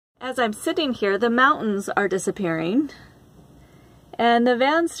As I'm sitting here, the mountains are disappearing and the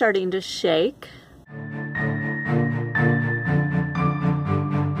van's starting to shake.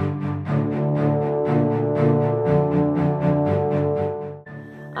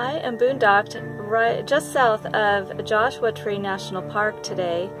 I am boondocked right just south of Joshua Tree National Park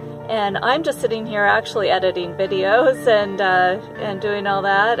today, and I'm just sitting here actually editing videos and doing all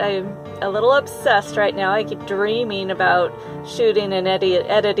that. I'm a little obsessed right now. I keep dreaming about shooting and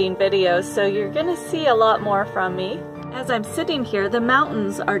editing videos, so you're gonna see a lot more from me. As I'm sitting here, the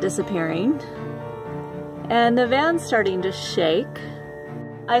mountains are disappearing and the van's starting to shake.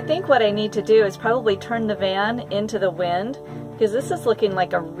 I think what I need to do is probably turn the van into the wind, because this is looking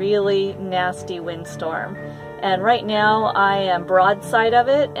like a really nasty windstorm. And right now I am broadside of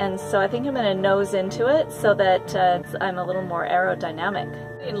it, and so I think I'm going to nose into it so that I'm a little more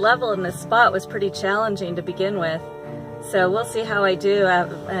aerodynamic. Being level in this spot was pretty challenging to begin with, so we'll see how I do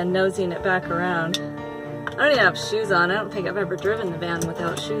at nosing it back around. I don't even have shoes on. I don't think I've ever driven the van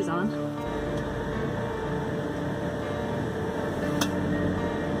without shoes on.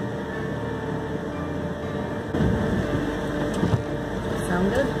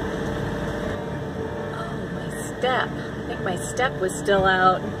 Sound good? Oh, my step. I think my step was still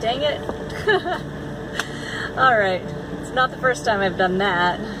out. Dang it. Alright, it's not the first time I've done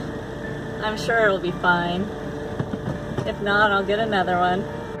that. I'm sure it'll be fine. If not, I'll get another one.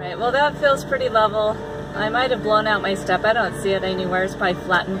 Alright, well that feels pretty level. I might have blown out my step. I don't see it anywhere. It's probably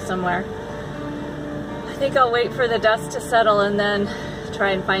flattened somewhere. I think I'll wait for the dust to settle and then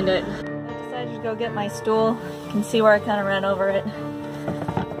try and find it. I decided to go get my stool. You can see where I kind of ran over it.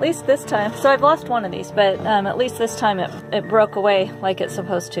 At least this time. So I've lost one of these, but at least this time it broke away like it's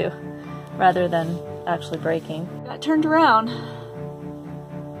supposed to, rather than actually breaking. Got turned around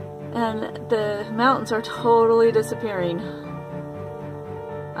and the mountains are totally disappearing.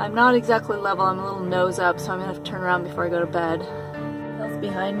 I'm not exactly level, I'm a little nose up, so I'm gonna have to turn around before I go to bed. The hills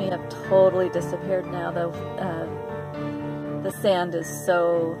behind me have totally disappeared now, though. The sand is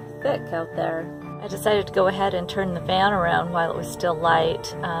so thick out there. I decided to go ahead and turn the van around while it was still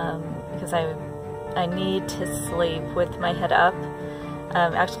light, because I need to sleep with my head up.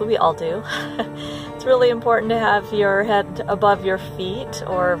 Actually, we all do. It's really important to have your head above your feet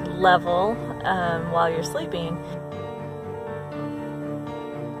or level while you're sleeping.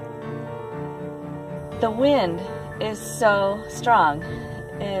 The wind is so strong.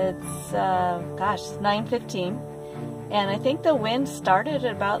 It's, gosh, 9:15, and I think the wind started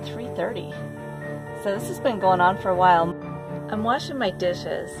at about 3:30. So this has been going on for a while. I'm washing my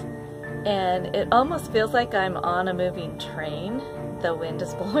dishes, and it almost feels like I'm on a moving train. The wind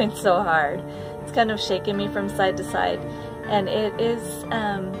is blowing so hard. It's kind of shaking me from side to side, and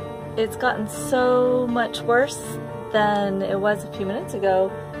it's gotten so much worse than it was a few minutes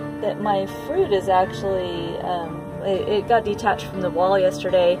ago that my fruit is actually, it got detached from the wall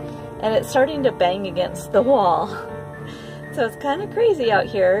yesterday, and it's starting to bang against the wall. So it's kind of crazy out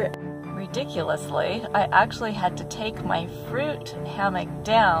here. Ridiculously, I actually had to take my fruit hammock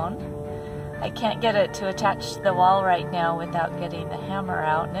down. I can't get it to attach to the wall right now without getting the hammer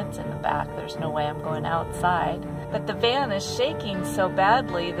out, and it's in the back. There's no way I'm going outside. But the van is shaking so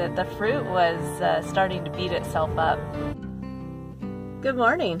badly that the fruit was starting to beat itself up. Good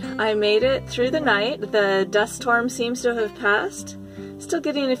morning. I made it through the night. The dust storm seems to have passed. Still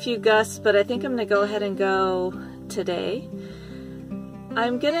getting a few gusts, but I think I'm gonna go ahead and go today.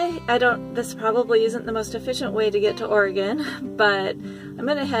 This probably isn't the most efficient way to get to Oregon, but I'm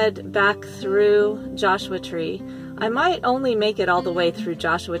gonna head back through Joshua Tree. I might only make it all the way through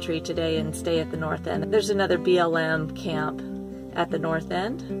Joshua Tree today and stay at the north end. There's another BLM camp at the north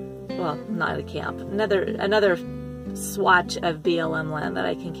end. Well, not a camp, another swatch of BLM land that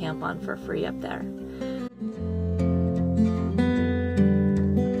I can camp on for free up there.